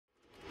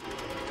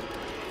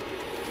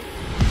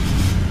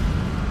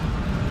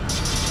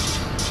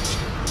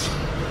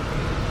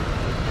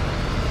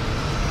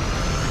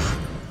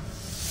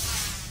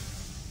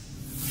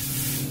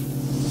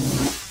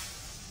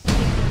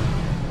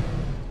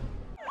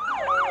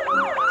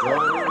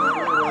joining in the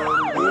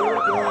reindeer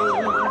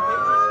game.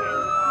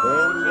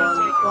 Then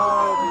one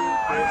foggy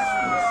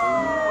Christmas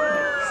Eve,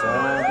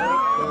 Santa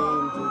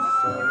came to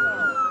say,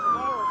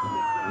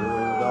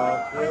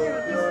 Rudolph,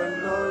 with your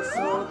nose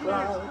so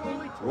bright,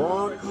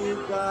 won't you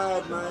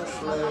guide my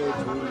sleigh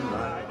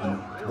tonight?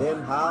 Then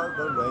how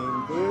the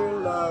reindeer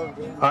loved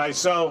him. All right,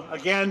 so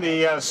again,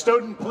 the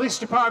Stoughton Police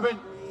Department,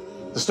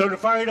 the Stoughton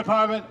Fire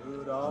Department,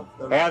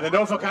 and the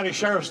Norfolk County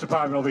Sheriff's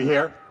Department will be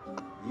here.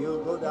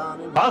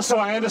 Also,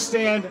 I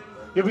understand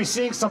you'll be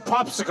seeing some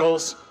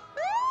popsicles,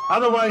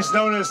 otherwise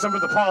known as some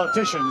of the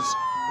politicians,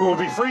 who will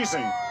be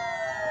freezing.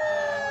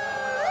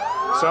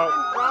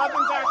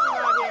 Robin's actually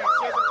not here.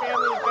 She has a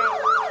family event.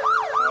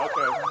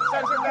 Okay. She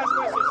sends her best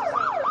wishes.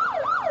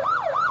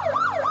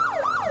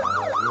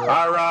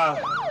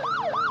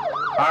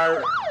 Our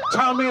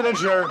town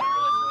manager,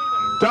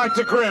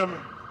 Dr. Grimm,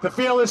 the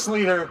fearless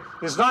leader,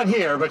 is not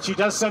here, but she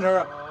does send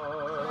her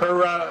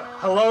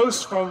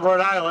hellos from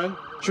Rhode Island.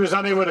 She was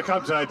unable to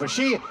come tonight, but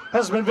she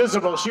has been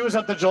visible. She was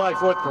at the July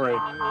 4th parade.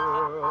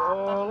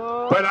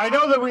 But I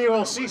know that we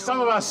will see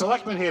some of our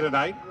selectmen here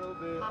tonight,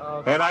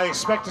 and I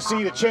expect to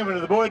see the chairman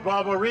of the board,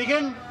 Bob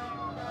O'Regan,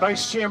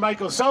 Vice Chair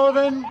Michael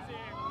Sullivan,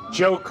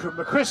 Joe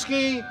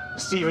McCrisky,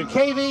 Stephen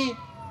Cavey,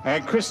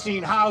 and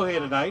Christine Howe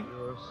here tonight.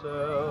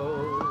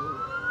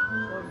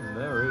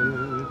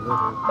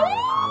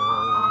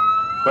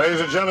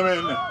 Ladies and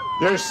gentlemen,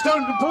 your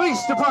Stoughton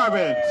Police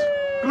Department.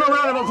 Give them a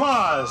round of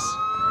applause.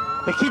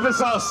 They keep us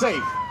all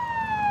safe.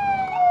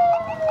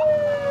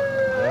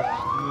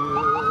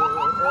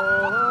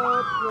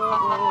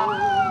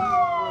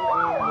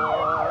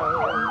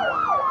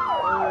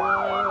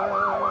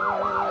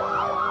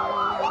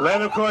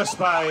 Led, of course,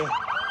 by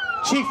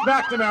Chief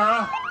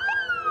McNamara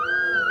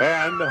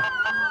and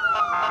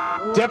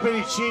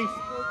Deputy Chief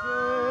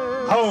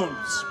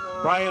Holmes,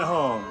 Brian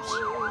Holmes.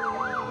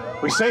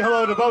 We say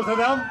hello to both of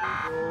them,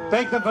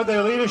 thank them for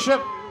their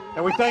leadership,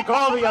 and we thank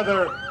all the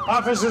other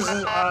officers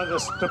in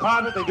this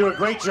department. They do a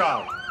great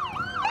job.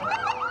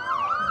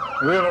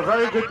 We have a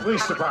very good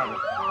police department.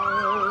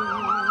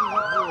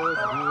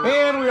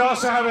 And we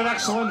also have an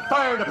excellent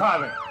fire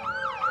department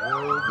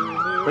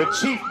with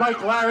Chief Mike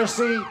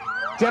Larissy,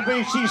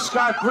 Deputy Chief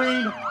Scott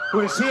Green,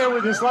 who is here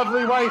with his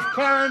lovely wife,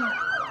 Karen.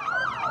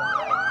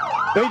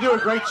 They do a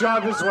great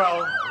job as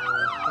well.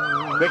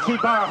 They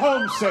keep our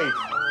homes safe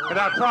and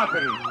our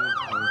property,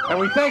 and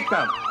we thank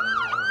them.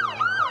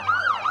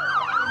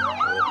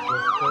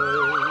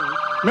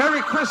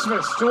 Merry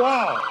Christmas to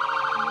all,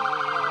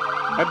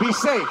 and be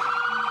safe.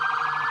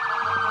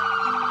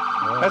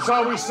 That's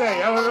all we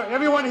say.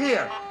 Everyone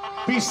here,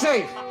 be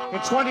safe in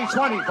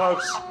 2020,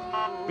 folks.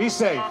 Be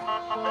safe.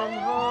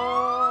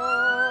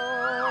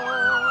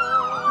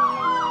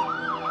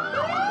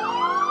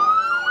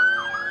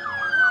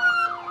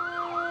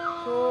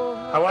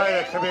 How are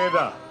you,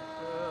 Commander?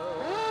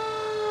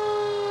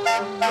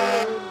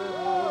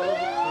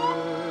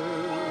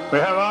 We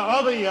have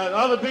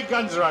all the big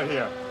guns are out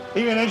here.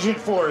 Even Engine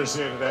 4 is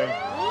here today.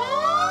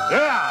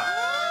 Yeah!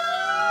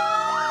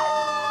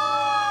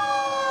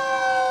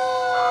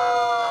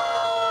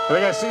 I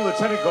think I see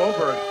Lieutenant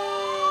Goldberg.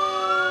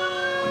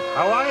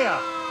 How are ya?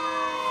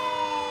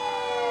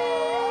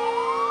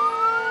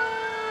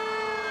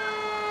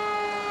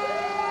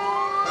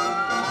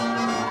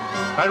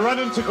 I run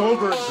into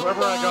Goldbergs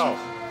wherever I go.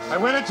 I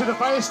went into the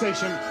fire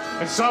station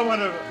and saw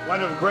one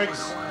of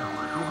Greg's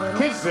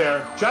kids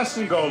there,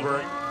 Justin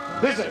Goldberg.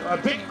 There's a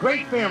big,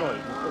 great family.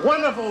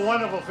 Wonderful,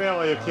 wonderful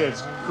family of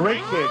kids.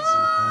 Great kids.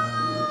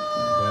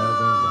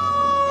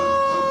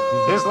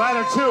 His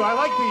ladder too. I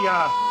like the,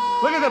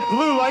 look at the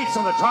blue lights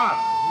on the top.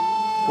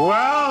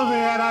 Well,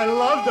 man, I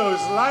love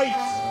those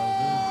lights.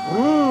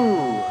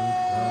 Ooh.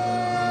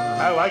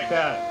 I like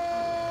that.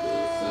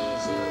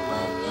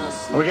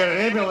 We got an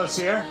ambulance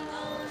here.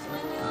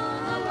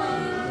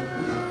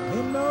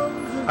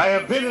 I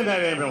have been in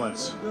that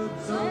ambulance.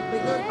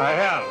 I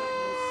have.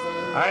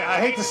 I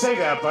hate to say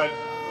that, but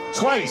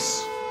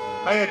twice.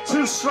 I had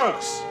 2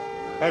 strokes,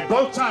 and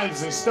both times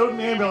the Stoughton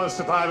Ambulance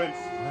Department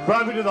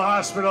brought me to the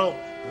hospital,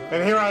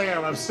 and here I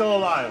am. I'm still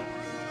alive.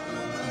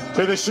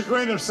 To the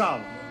chagrin of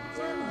some.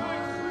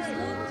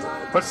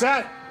 What's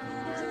that?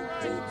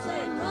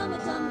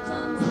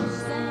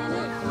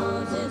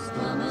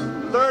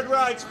 Third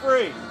ride's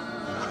free.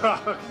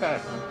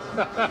 Okay.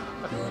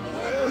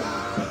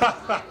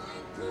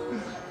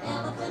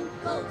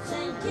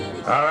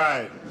 All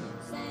right.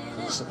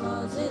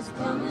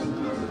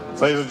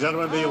 Ladies and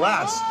gentlemen, the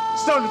last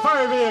Stoughton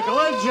Fire Vehicle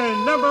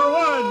engine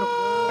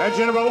 #1.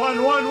 Engine number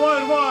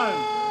 1111.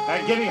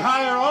 And getting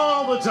higher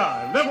all the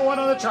time. #1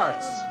 on the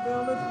charts.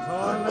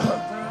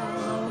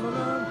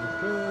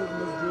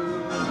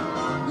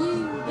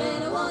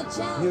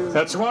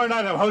 Now, tomorrow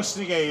night I'm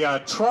hosting a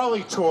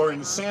trolley tour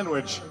in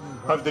Sandwich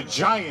of the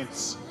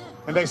Giants.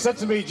 And they said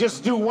to me,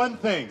 just do one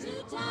thing.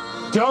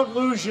 Don't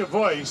lose your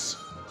voice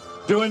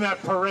doing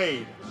that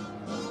parade.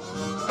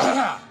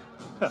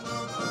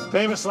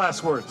 Famous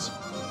last words.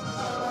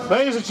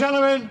 Ladies and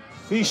gentlemen,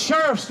 the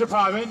Sheriff's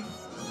Department,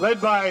 led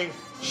by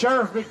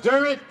Sheriff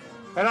McDermott,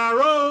 and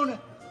our own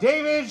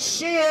David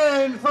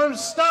Sheehan from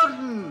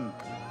Stoughton.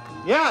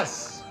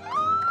 Yes.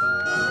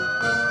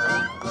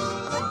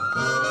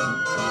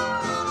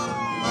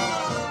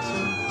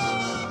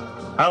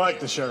 I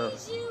like the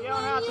sheriff. You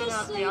don't have to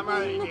announce me. I'm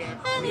already here.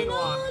 We didn't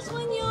walk.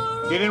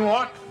 You didn't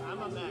walk?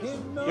 I'm up next.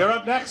 You're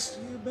up next?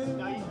 No, you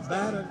can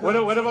stay.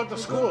 What about the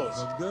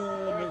schools?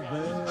 No, you're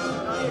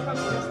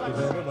coming this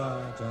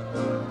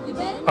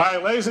way. All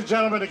right, ladies and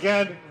gentlemen,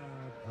 again,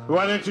 we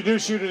want to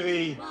introduce you to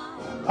the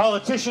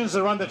politicians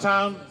that run the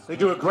town. They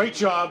do a great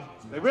job.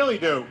 They really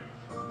do.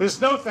 There's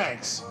no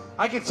thanks.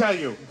 I can tell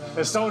you,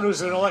 as someone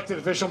who's an elected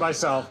official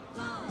myself,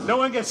 no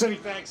one gets any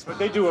thanks, but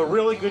they do a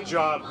really good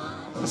job.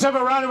 Let's have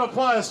a round of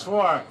applause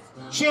for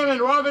Chairman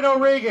Robert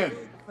O'Regan,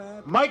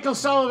 Michael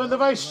Sullivan, the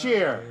Vice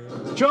Chair,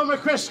 Joe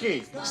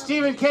McCrisky,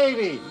 Stephen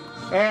Cavey,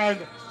 and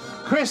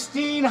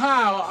Christine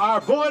Howe,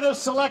 our Board of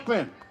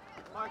Selectmen.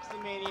 Mark's the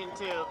manian,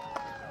 too.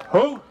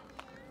 Who?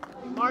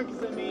 Mark is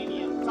the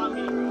manian. Tom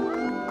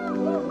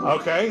Meeting.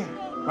 Okay.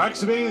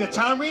 Mark's the meeting. The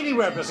town meeting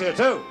rep is here,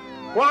 too.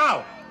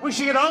 Wow. We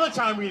should get all the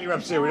town meeting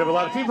reps here. We have a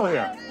lot of people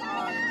here.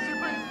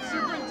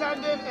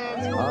 Superintendent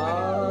and school.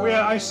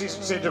 I see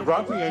Sandra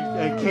Grumpy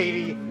and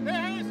Katie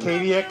and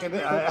Dr.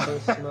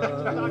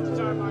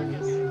 John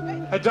Marcus.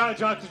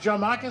 Dr.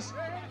 John Marcus.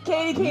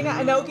 Katie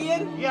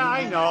Anokian. Yeah,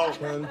 I know.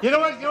 You know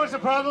what the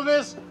problem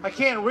is? I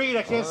can't read,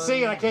 I can't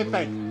see, and I can't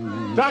think.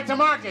 Dr.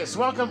 Marcus,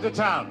 welcome to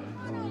town.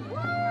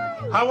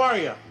 How are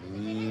you?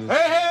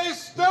 Hey,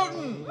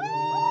 Stoughton!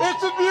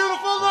 It's a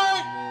beautiful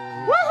night!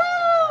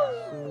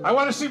 Woohoo! I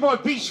want to see more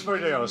beach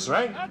videos,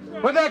 right?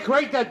 Wasn't that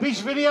great, that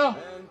beach video?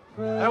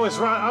 That was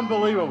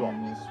unbelievable.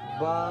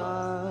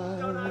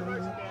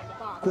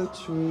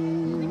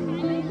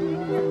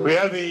 We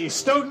have the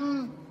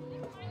Stoughton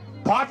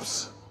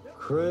Pops,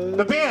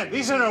 the band.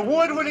 These are an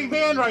award-winning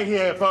band right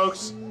here,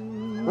 folks.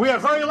 We are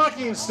very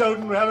lucky in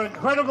Stoughton. We have an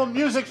incredible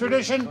music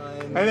tradition,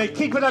 and they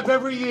keep it up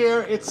every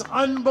year. It's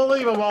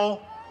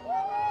unbelievable.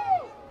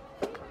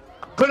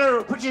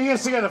 Put your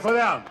hands together for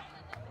them.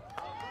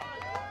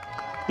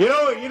 You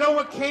know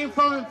what came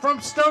from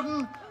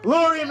Stoughton?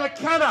 Laurie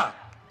McKenna,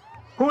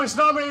 who was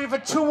nominated for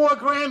 2 more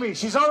Grammys.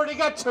 She's already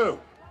got 2.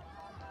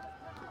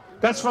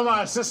 That's from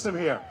our system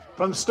here,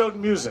 from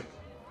Stoughton Music.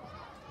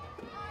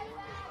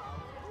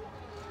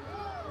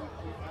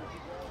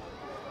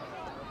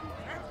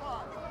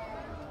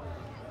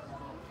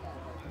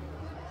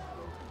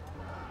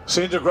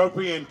 Sandra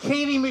Gropey and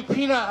Katie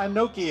Mipina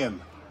Anokian,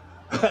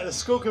 the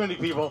school committee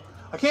people.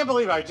 I can't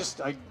believe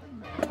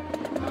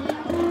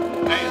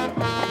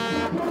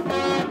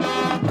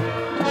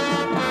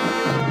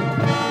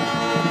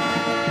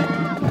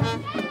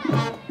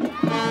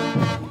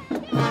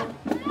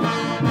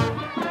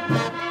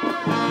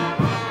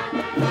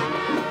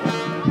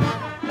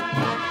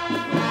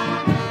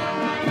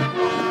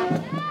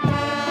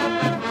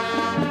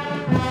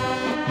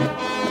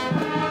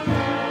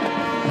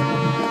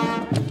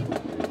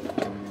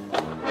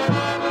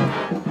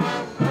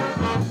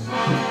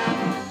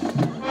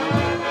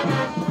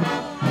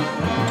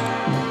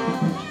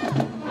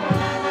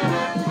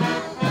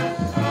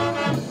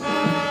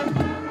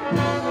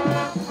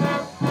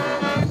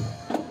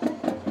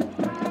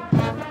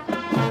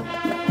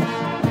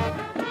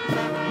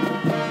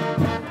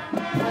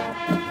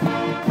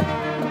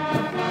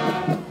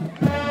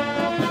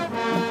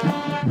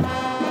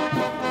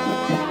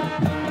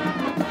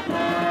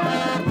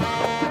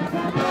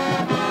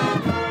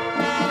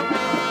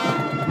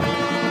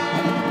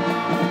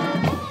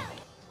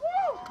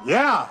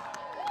Yeah.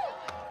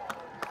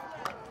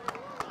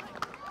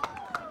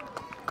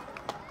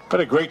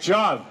 What a great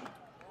job.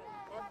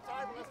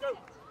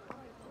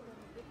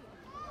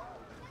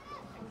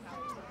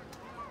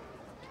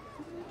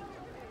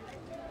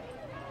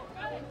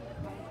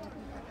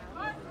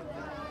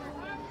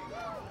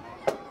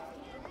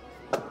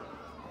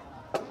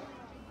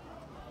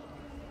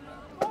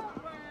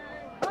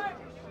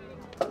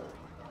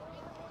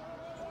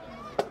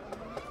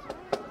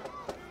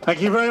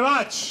 Thank you very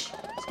much.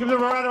 Let's give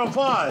them a round of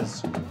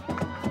applause.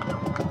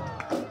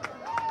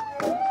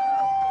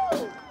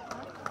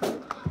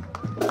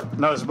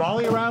 Now, is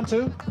Molly around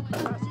too?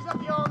 She's at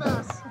the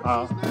OMS.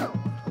 Oh. She's new.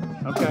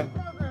 Okay.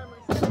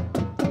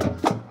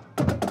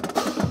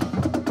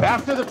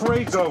 After the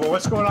parade's over,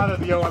 what's going on at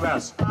the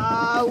OMS?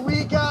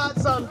 We got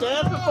some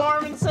dance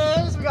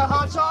performances, we got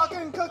hot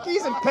chocolate and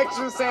cookies, and pictures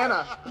of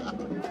Santa.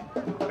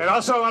 And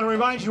also, I want to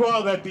remind you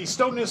all that the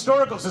Stoughton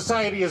Historical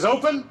Society is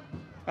open,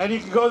 and you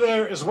can go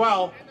there as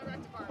well.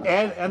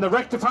 And the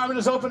rec department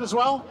is open as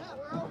well?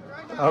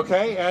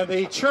 Okay, and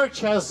the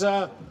church has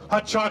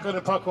hot chocolate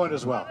and popcorn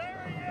as well.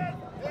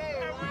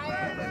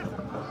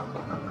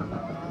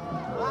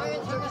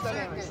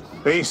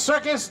 The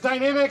Circus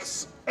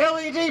Dynamics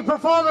LED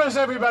performers,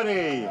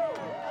 everybody!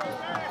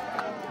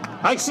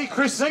 I see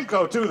Chris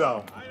Zinko too,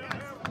 though.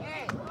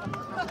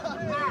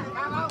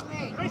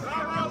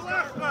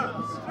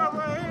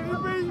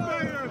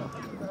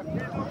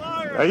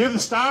 Are you the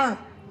star?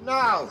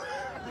 No.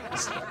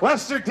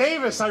 Lester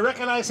Davis, I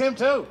recognize him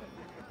too.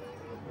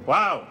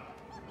 Wow.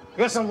 We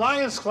got some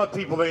Lions Club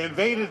people. They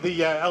invaded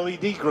the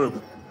LED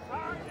group.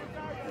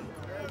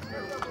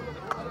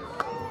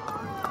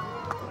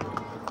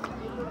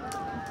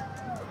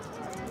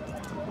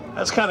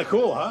 That's kind of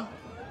cool, huh?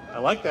 I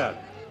like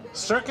that.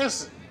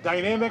 Circus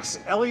Dynamics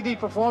LED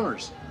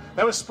Performers.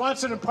 That was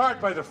sponsored in part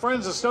by the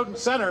Friends of Stoughton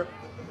Center,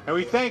 and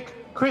we thank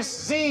Chris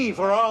Z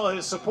for all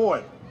his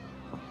support.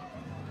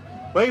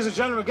 Ladies and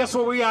gentlemen, guess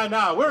where we are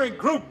now? We're in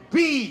Group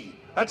B.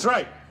 That's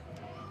right.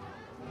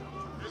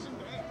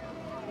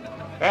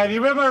 And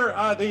you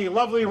remember the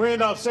lovely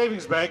Randolph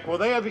Savings Bank? Well,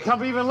 they have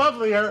become even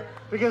lovelier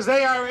because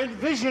they are in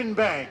Vision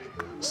Bank.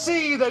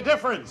 See the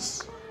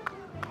difference.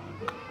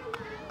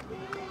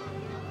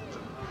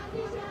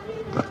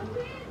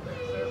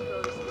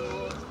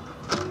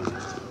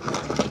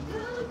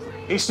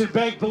 Eastern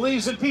Bank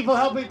believes in people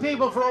helping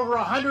people for over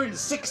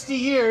 160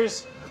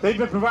 years. They've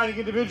been providing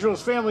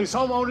individuals, families,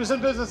 homeowners,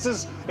 and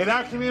businesses in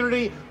our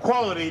community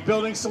quality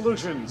building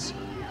solutions.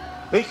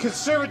 The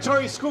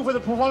Conservatory School for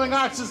the Performing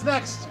Arts is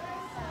next.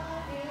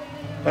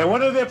 And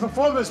one of their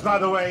performers, by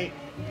the way,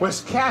 was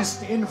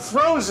cast in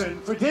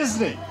Frozen for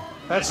Disney.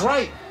 That's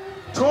right,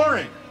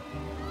 touring.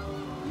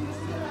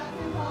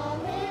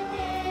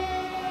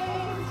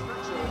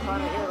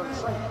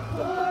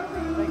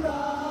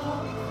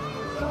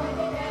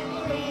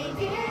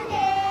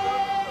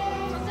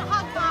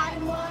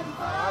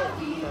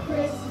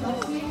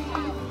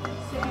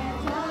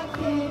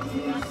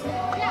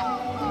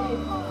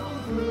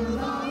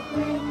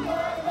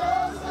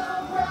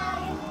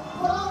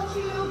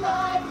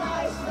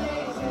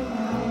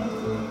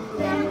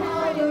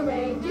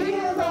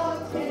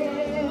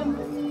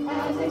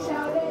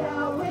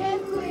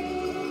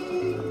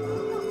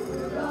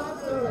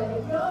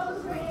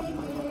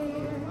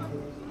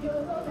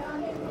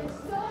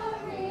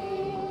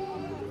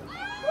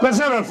 Let's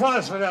have an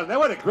applause for them. They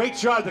did a great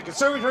job. The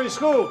Conservatory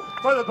School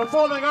for the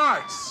Performing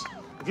Arts.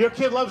 If your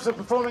kid loves the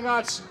performing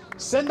arts,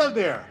 send them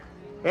there.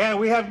 And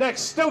we have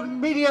next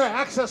Stoughton Media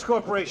Access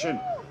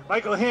Corporation.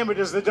 Michael Hammond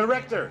is the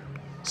director.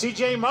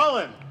 C.J.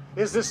 Mullen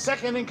is the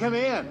second in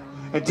command.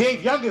 And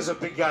Dave Young is a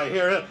big guy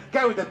here. The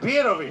guy with the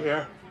beard over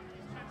here.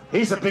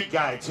 He's a big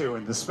guy too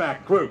in the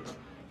SMAC group.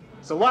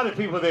 There's a lot of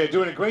people there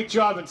doing a great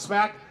job in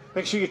SMAC.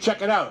 Make sure you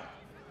check it out.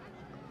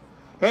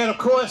 And of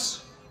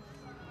course,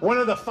 one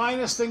of the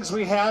finest things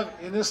we have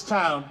in this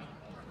town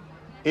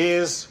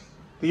is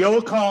the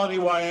Old Colony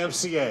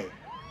YMCA.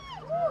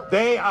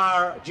 They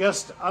are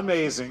just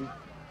amazing.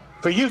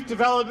 For youth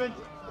development,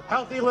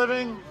 healthy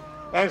living,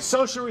 and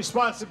social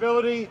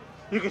responsibility,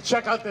 you can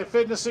check out their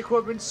fitness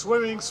equipment,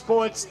 swimming,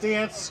 sports,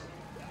 dance,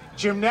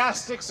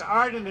 gymnastics,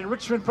 art and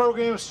enrichment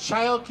programs,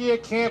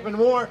 childcare, camp, and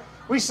more.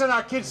 We sent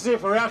our kids there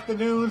for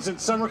afternoons and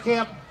summer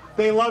camp.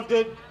 They loved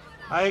it.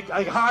 I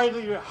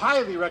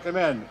highly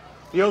recommend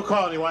the Old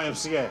Colony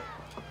YMCA.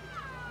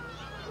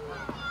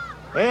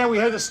 And we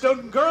have the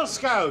Stoughton Girl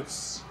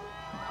Scouts.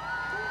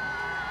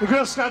 The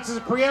Girl Scouts is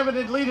a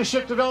preeminent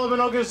leadership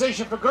development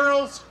organization for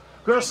girls.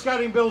 Girl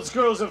Scouting builds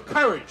girls of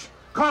courage,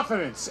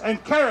 confidence,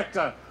 and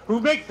character who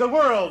make the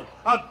world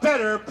a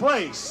better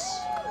place.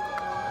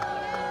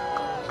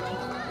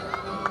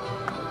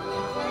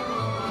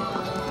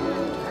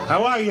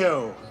 How are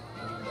you?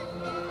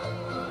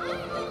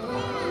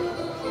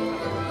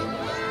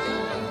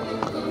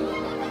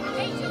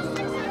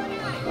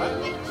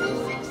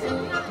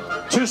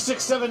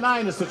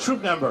 2679 is the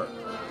troop number.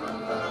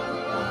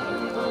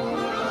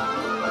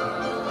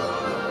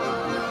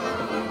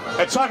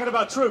 And talking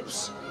about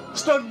troops,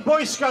 Stoughton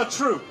Boy Scout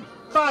Troop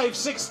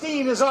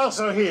 516 is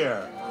also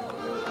here.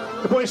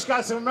 The Boy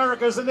Scouts of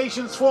America is the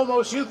nation's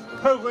foremost youth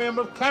program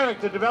of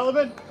character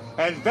development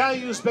and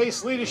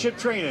values-based leadership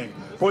training.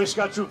 Boy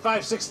Scout Troop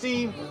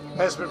 516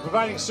 has been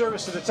providing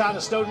service to the town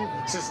of Stoughton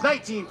since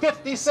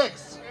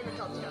 1956.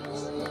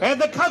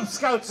 And the Cub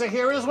Scouts are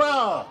here as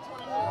well.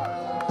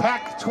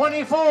 Pack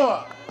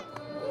 24.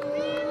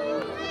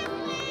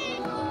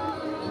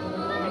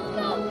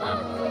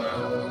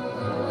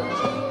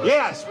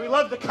 Yes, we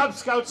love the Cub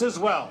Scouts as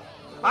well.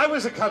 I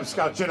was a Cub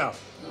Scout, you know.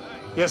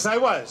 Yes, I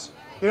was.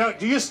 You know,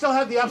 do you still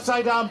have the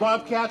upside-down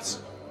Bobcats?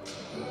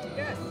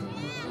 Yes.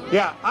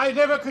 Yeah, I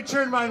never could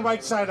turn mine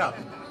right side up.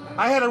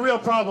 I had a real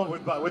problem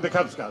with the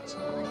Cub Scouts.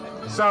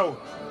 So,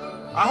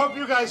 I hope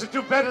you guys will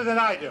do better than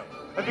I do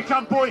and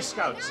become Boy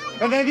Scouts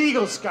and then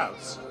Eagle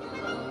Scouts,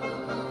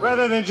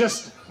 rather than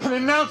just an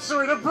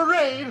announcer at a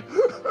parade.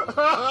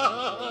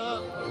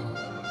 All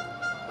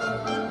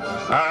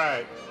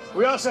right.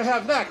 We also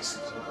have next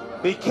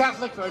the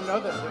Catholic, or no,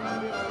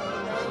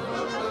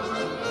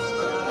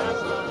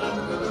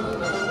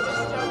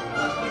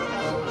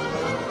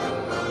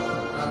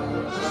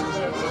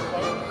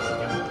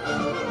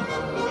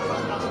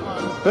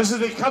 this is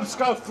the Cub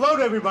Scout float,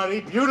 everybody.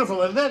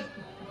 Beautiful, isn't it?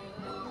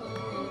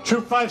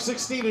 Troop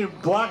 516 in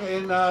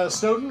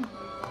Stoughton.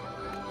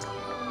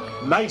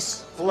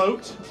 Nice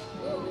float.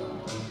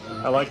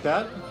 I like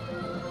that.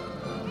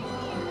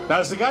 Now,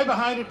 is the guy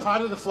behind it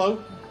part of the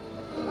float?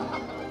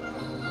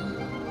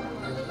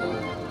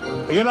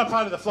 You're not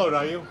part of the float,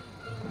 are you?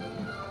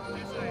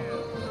 Yes, I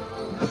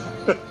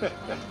am.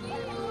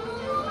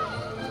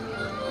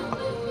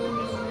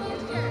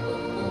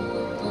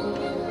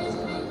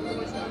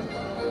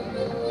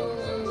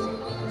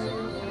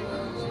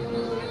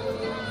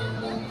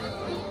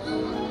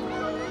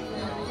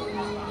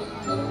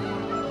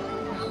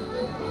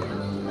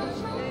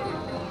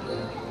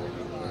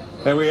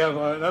 And we have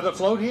another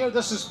float here.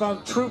 This is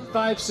from Troop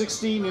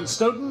 516 in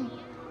Stoughton.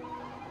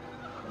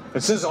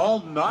 It says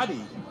all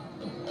naughty.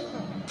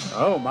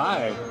 Oh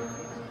my.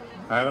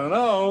 I don't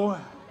know.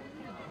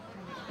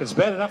 It's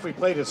bad enough we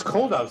played It's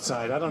Cold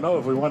Outside. I don't know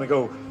if we want to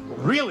go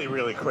really,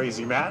 really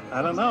crazy, Matt.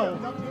 I don't know.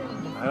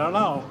 I don't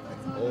know.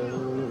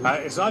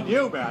 It's on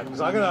you, Matt,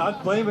 because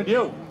I'm blaming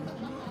you.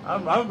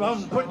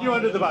 I'm putting you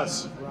under the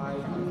bus.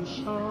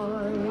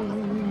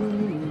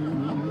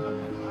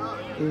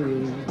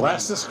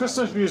 Blast this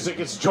Christmas music.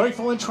 It's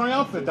joyful and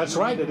triumphant. That's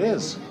right, it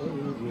is.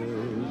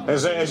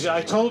 As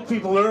I told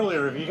people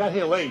earlier, if you got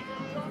here late,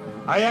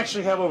 I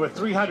actually have over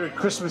 300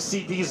 Christmas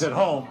CDs at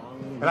home,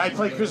 and I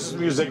play Christmas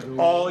music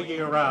all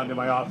year round in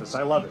my office.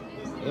 I love it.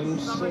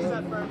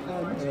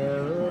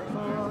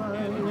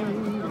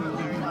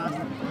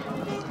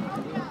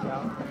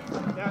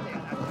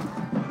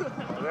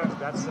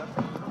 That's it.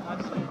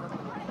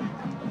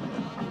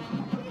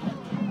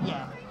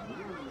 Yeah.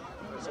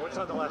 So what's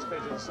on the last page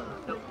of the song?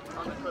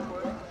 On the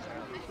clipboard.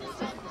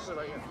 This is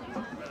right here.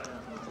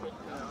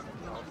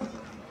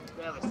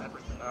 They have a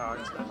separate thing. Oh,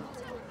 it's not.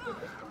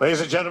 Ladies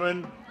and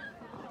gentlemen,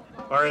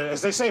 or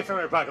as they say in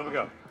Fenway Park, let me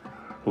go.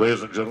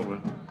 Ladies and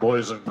gentlemen,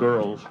 boys and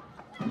girls.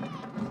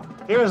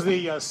 Here is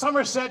the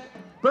Somerset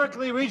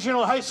Berkeley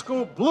Regional High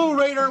School Blue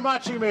Raider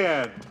Marching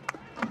Band,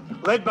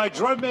 led by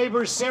drum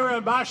neighbors Sarah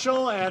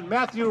Marshall and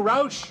Matthew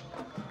Rauch,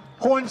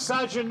 Horn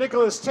Sergeant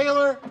Nicholas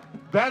Taylor,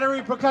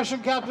 Battery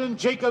Percussion Captain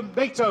Jacob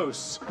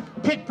Matos,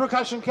 Pit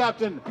Percussion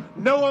Captain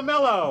Noah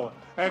Mello,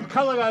 and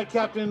Color Guard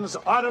Captains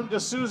Autumn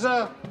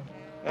D'Souza,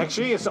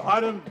 actually it's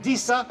Autumn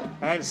Disa,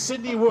 and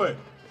Sydney Wood.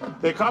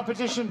 The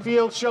competition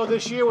field show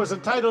this year was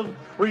entitled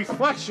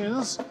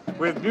Reflections,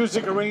 with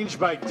music arranged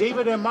by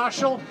David M.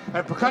 Marshall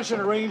and percussion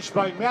arranged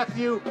by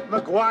Matthew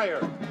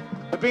McGuire.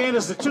 The band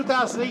is the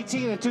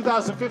 2018 and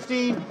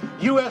 2015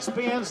 U.S.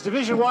 Bands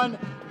Division I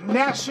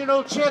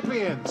National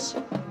Champions.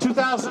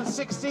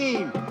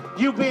 2016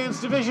 U Bands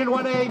Division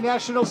 1A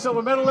National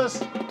Silver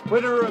Medalist,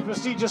 winner of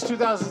prestigious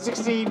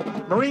 2016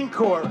 Marine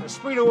Corps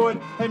Esprit Award,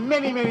 and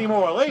many, many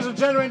more. Ladies and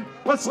gentlemen,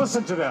 let's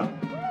listen to them.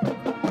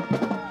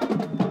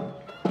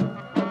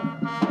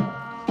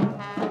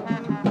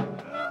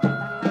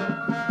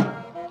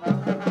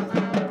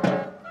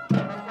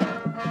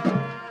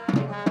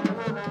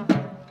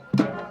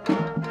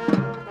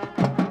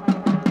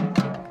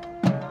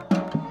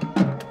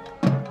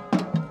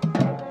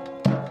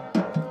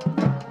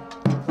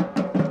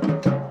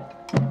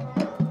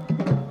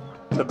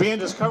 The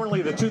band is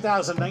currently the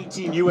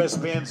 2019 U.S.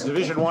 Bands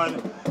Division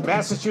I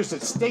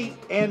Massachusetts State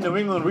and New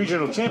England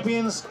Regional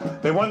Champions.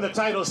 They won the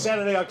title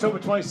Saturday, October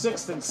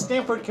 26th in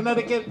Stamford,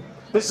 Connecticut.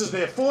 This is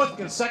their 4th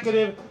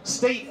consecutive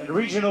state and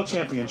regional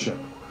championship.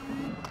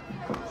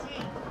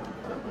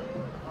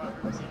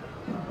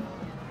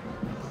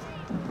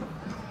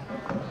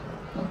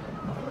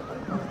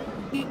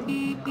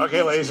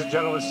 Okay, ladies and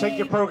gentlemen, let's take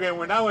your program.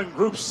 We're now in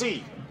Group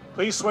C.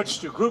 Please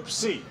switch to Group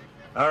C.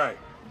 All right.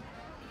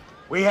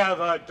 We have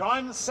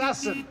Don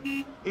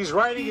Sasson. He's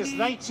riding his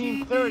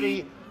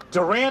 1930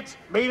 Durant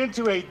made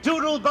into a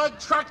doodlebug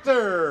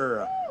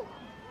tractor.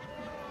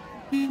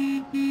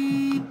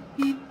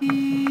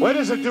 What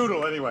is a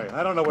doodle anyway?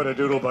 I don't know what a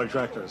doodlebug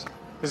tractor is.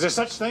 Is there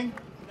such thing?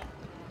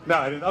 No,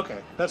 I didn't. Okay,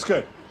 that's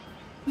good.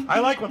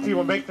 I like when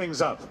people make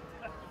things up.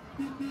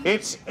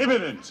 It's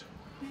imminent.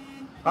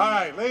 All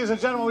right, ladies and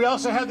gentlemen, we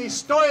also have the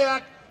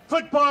Stoyak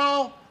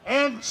football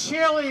and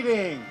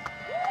cheerleading.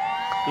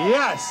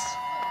 Yes.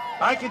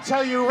 I can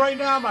tell you right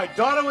now, my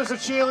daughter was a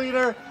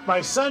cheerleader,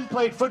 my son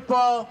played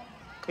football.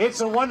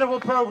 It's a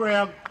wonderful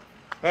program,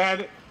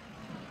 and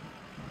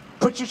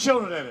put your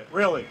children in it,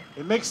 really.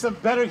 It makes them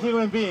better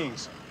human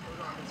beings.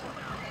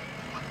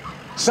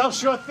 South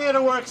Shore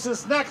Theater Works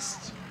is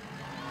next.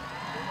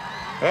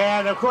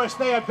 And of course,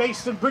 they are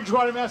based in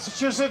Bridgewater,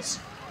 Massachusetts.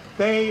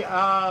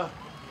 Their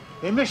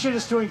mission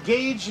is to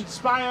engage,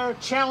 inspire,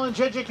 challenge,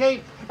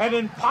 educate, and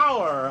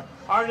empower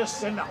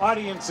artists and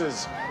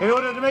audiences in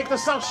order to make the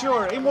South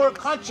Shore a more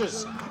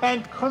conscious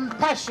and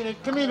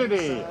compassionate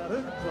community.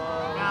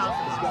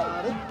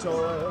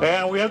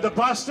 And we have the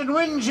Boston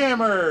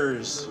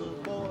Windjammers.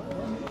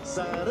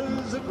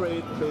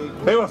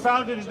 They were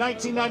founded in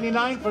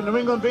 1999 from New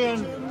England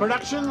Band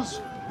Productions.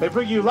 They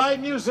bring you live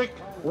music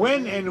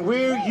when and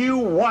where you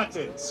want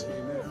it.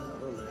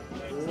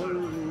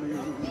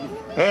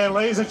 And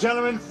ladies and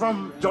gentlemen,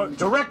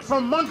 direct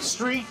from Monk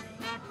Street,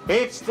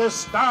 it's the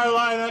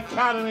Starline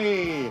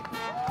Academy.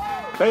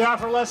 They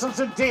offer lessons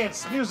in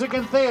dance, music,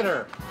 and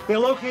theater. They're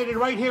located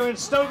right here in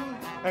Stoughton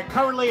and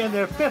currently in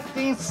their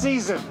 15th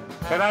season.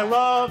 And I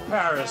love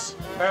Paris.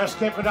 Paris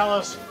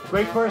Campanalis,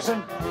 great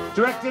person.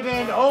 Directed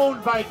and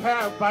owned by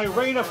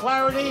Raina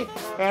Flaherty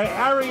and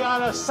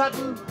Ariana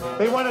Sutton.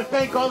 They want to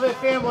thank all their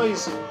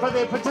families for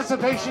their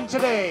participation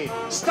today.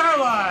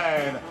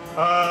 Starline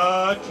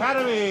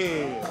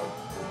Academy.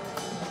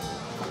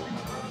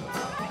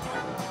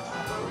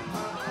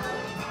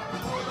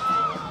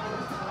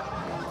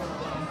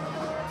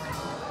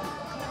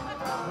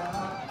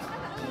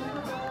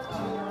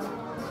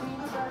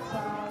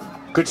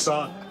 Good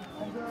song.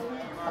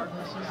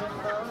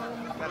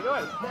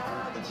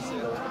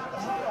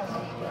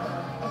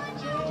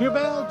 Jingle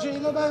bell,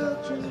 jingle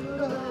bell, jingle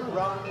bell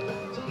rock.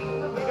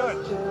 How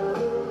you doing?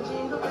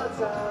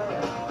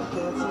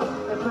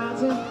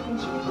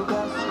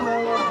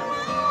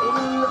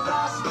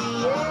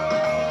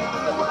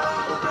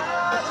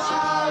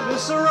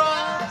 It's the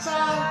right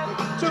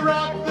time to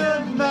rock the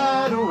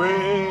night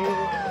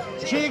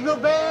away. Jingle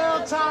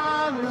bell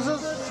time is a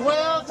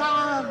swell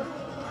time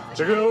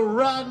to go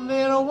riding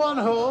in a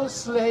one-horse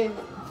sleigh.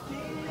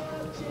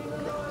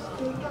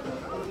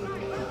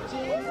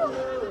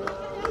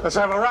 Let's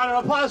have a round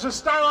of applause for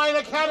Starlight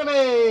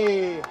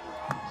Academy.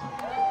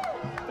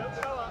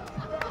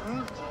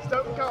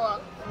 Stoughton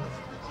Co-op.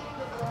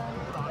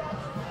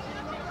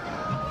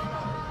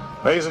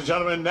 Ladies and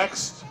gentlemen,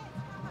 next,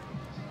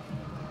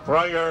 for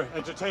all your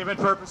entertainment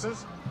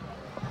purposes,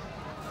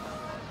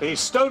 the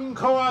Stoughton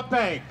Co-op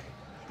Bank,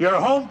 your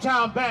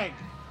hometown bank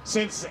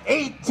since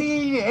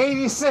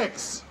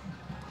 1886.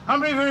 How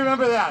many of you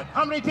remember that?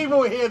 How many people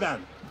were here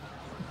then?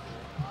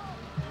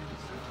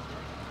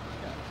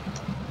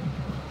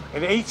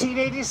 In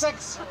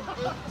 1886?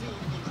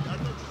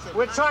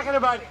 We're talking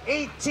about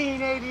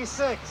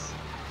 1886.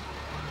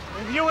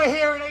 If you were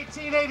here in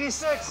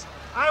 1886,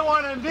 I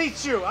want to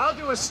meet you. I'll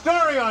do a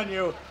story on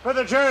you for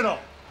the Journal.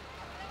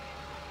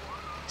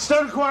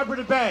 Stoughton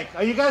Cooperative Bank.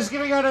 Are you guys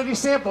giving out any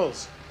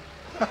samples?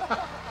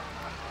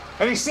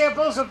 Any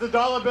samples of the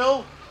dollar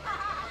bill?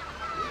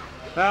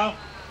 No?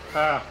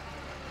 I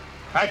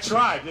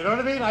tried, you know what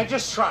I mean? I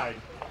just tried.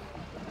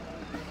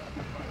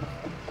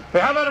 Hey,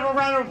 how about a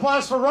round of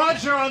applause for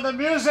Roger on the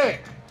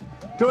music?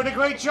 Doing a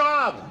great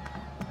job.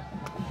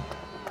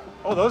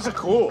 Oh, those are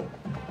cool.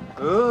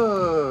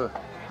 Ooh,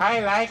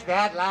 I like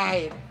that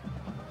light.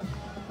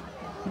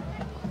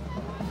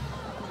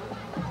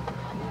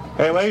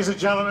 Hey, ladies and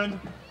gentlemen,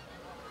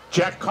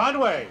 Jack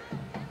Conway.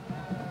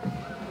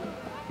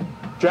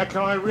 Jack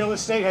Conway Real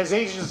Estate has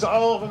agents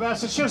all over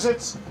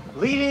Massachusetts,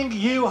 leading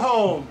you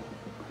home.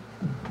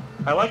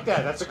 I like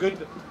that. That's a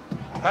good,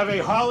 have a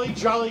holly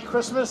jolly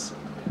Christmas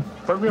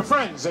from your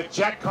friends at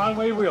Jack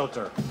Conway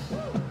Realtor.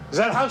 Is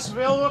that house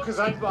available? Because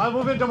I'll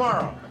move in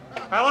tomorrow.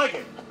 I like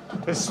it.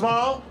 It's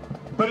small,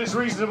 but it's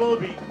reasonable.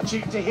 It'll be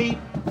cheap to heat.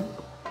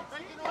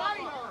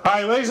 All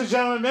right, ladies and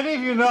gentlemen, many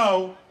of you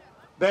know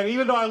that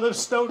even though I lived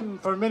Stoughton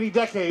for many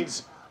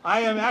decades, I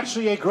am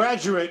actually a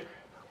graduate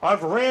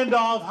of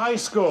Randolph High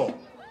School.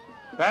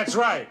 That's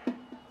right.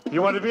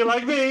 You want to be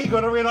like me,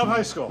 go to Randolph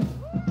High School.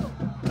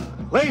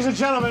 Ladies and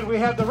gentlemen, we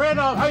have the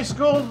Randolph High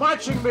School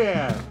Marching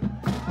Band.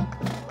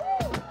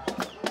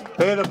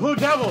 They are the Blue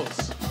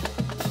Devils.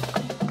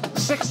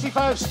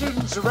 65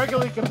 students who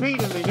regularly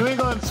compete in the New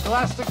England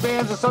Scholastic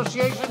Bands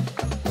Association.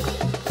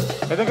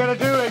 And they're going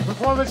to do a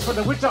performance for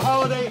the Winter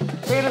Holiday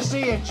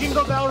Fantasy and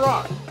Jingle Bell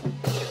Rock.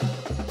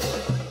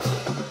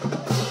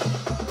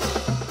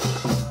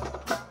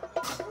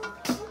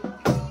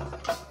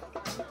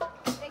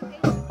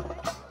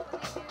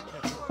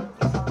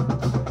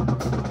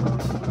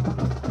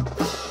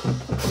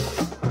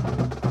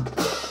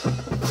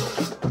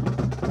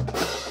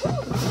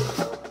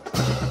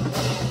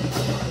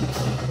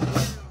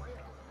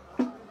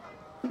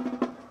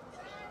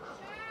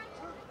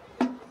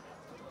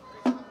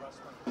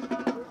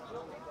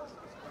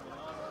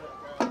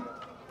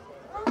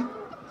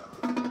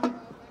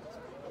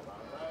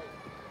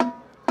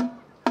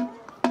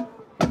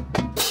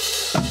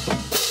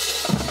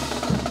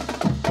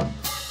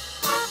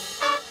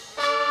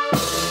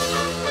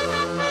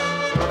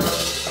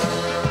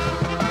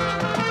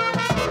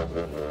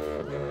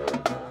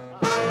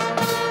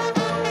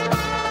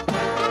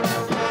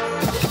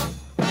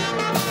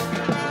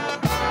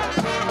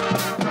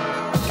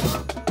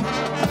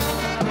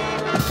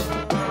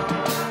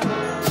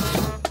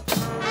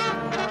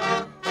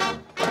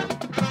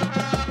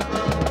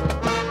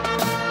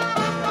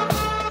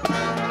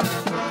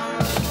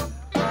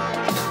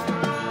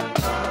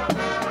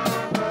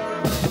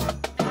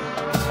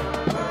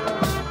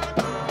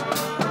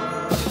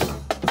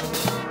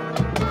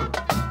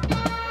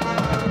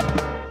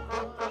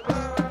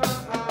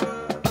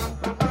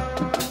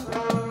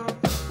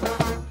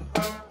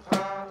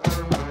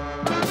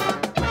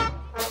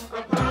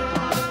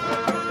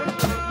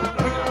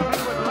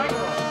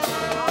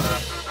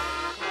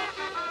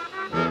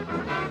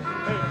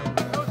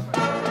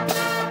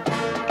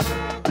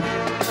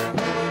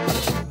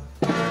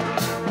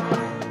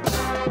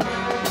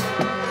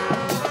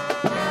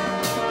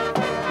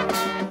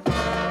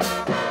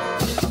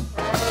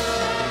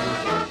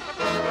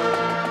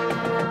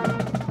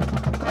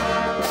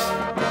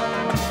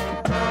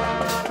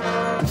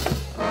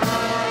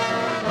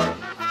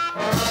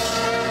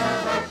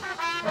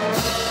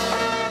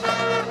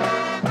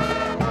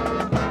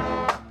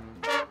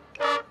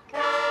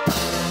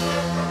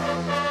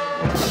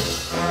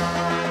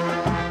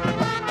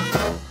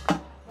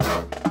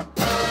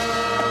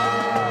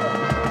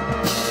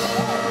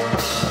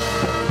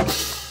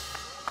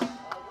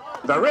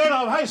 The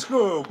Randolph High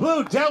School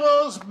Blue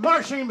Devils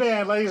Marching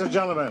Band, ladies and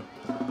gentlemen.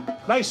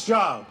 Nice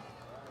job.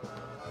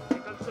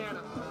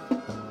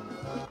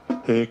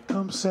 Here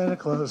comes Santa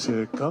Claus,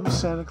 here comes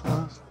Santa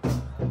Claus.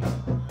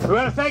 We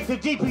want to thank the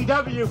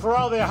DPW for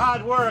all their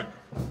hard work.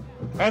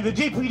 And the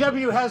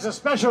DPW has a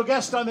special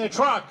guest on their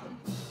truck.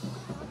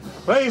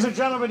 Ladies and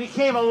gentlemen, he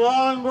came a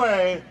long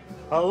way.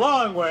 A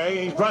long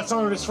way. He brought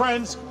some of his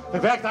friends.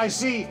 In fact, I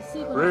see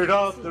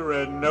Rudolph the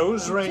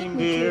Red-Nosed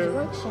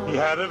Reindeer. He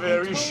had a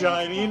very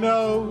shiny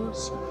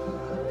nose.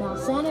 Now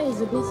Santa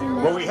is a busy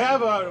man. Well, we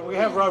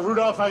have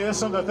Rudolph, I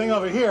guess, on the thing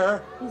over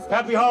here.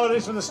 Happy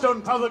holidays from the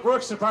Stoughton Public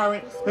Works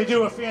Department. They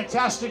do a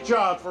fantastic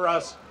job for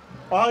us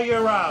all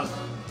year round.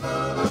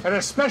 And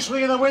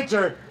especially in the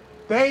winter,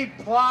 they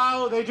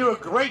plow, they do a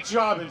great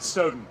job in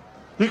Stoughton.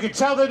 You can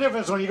tell the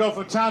difference when you go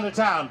from town to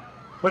town.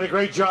 What a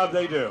great job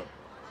they do.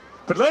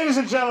 But ladies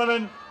and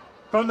gentlemen,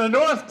 from the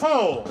North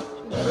Pole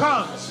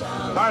comes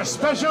our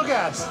special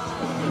guest.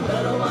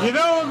 You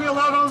know him, you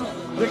love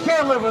him, you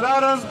can't live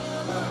without him.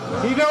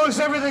 He knows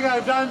everything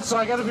I've done, so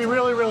I gotta be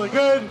really, really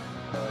good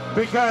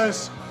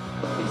because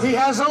he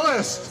has a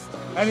list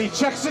and he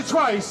checks it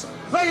twice.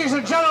 Ladies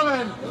and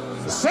gentlemen,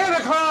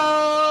 Santa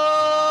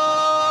Claus!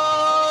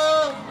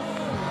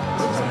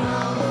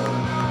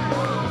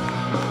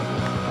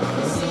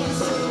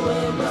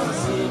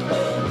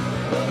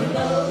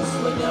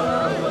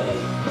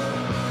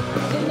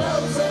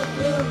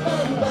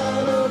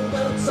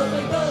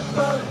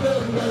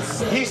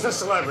 He's the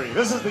celebrity.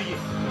 This is the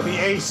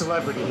A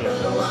celebrity here.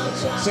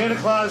 Santa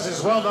Claus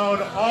is well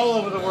known all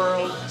over the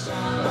world.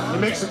 He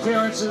makes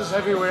appearances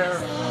everywhere.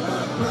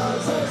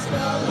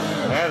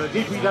 And the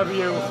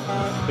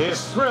DPW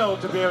is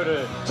thrilled to be able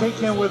to take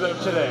him with them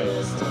today.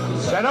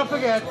 And don't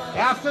forget,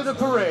 after the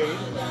parade,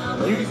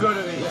 you can go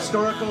to the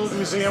Historical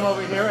Museum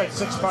over here at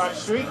 6 Park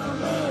Street.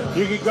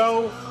 You can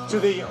go to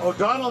the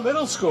O'Donnell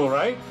Middle School,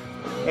 right?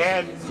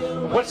 And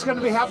what's going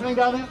to be happening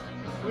down there?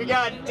 We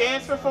got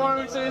dance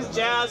performances,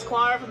 jazz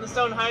choir from the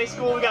Stoughton High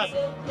School. We got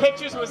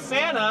pictures with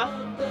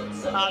Santa,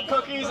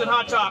 cookies, and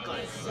hot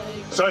chocolate.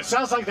 So it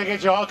sounds like they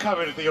get you all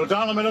covered at the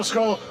O'Donnell Middle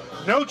School.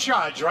 No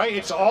charge, right?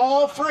 It's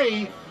all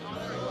free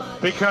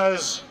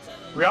because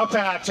we all pay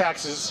our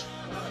taxes.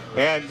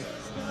 And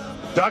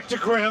Dr.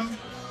 Grimm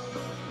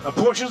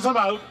apportions them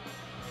out.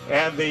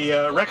 And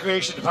the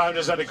Recreation Department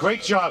has done a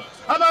great job.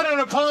 How about an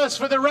applause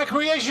for the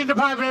Recreation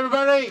Department,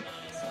 everybody?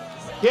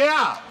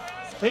 Yeah,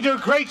 they do a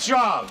great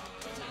job.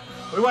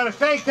 We want to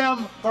thank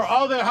them for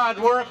all their hard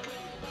work.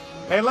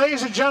 And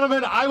ladies and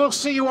gentlemen, I will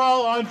see you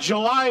all on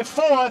July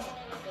 4th.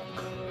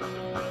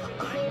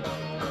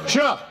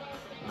 Sure.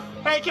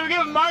 Hey, can we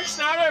give Mark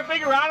Snyder a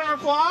big round of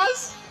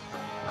applause?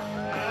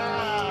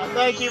 Yeah,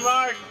 thank you,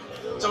 Mark.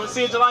 So we'll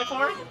see you July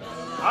 4th?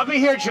 I'll be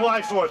here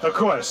July 4th, of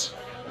course,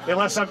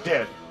 unless I'm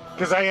dead,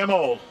 because I am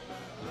old.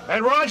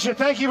 And Roger,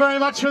 thank you very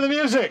much for the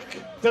music.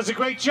 Does a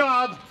great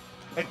job.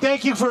 And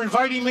thank you for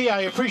inviting me.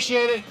 I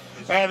appreciate it.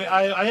 And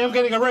I am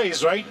getting a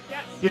raise, right?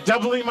 Yes. You're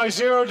doubling my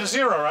 0 to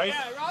 0, right?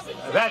 Yeah,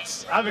 Robin.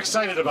 I'm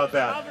excited about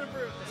that.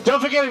 Don't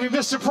forget, if you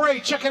missed the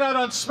parade, check it out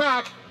on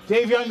Smack.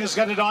 Dave Young has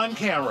got it on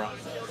camera.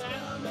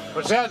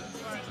 What's that?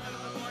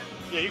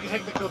 Yeah, you can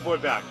take the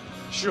clipboard back.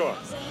 Sure.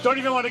 Don't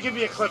even want to give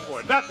me a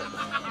clipboard. Nothing.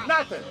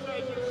 Nothing.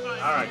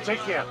 All right, take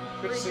care.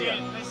 Good to see you.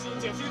 Nice to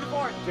see you. See you the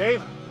 4th.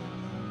 Dave,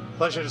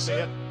 pleasure to see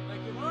you.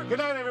 Thank you, Mark. Good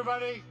night,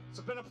 everybody.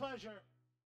 It's been a pleasure.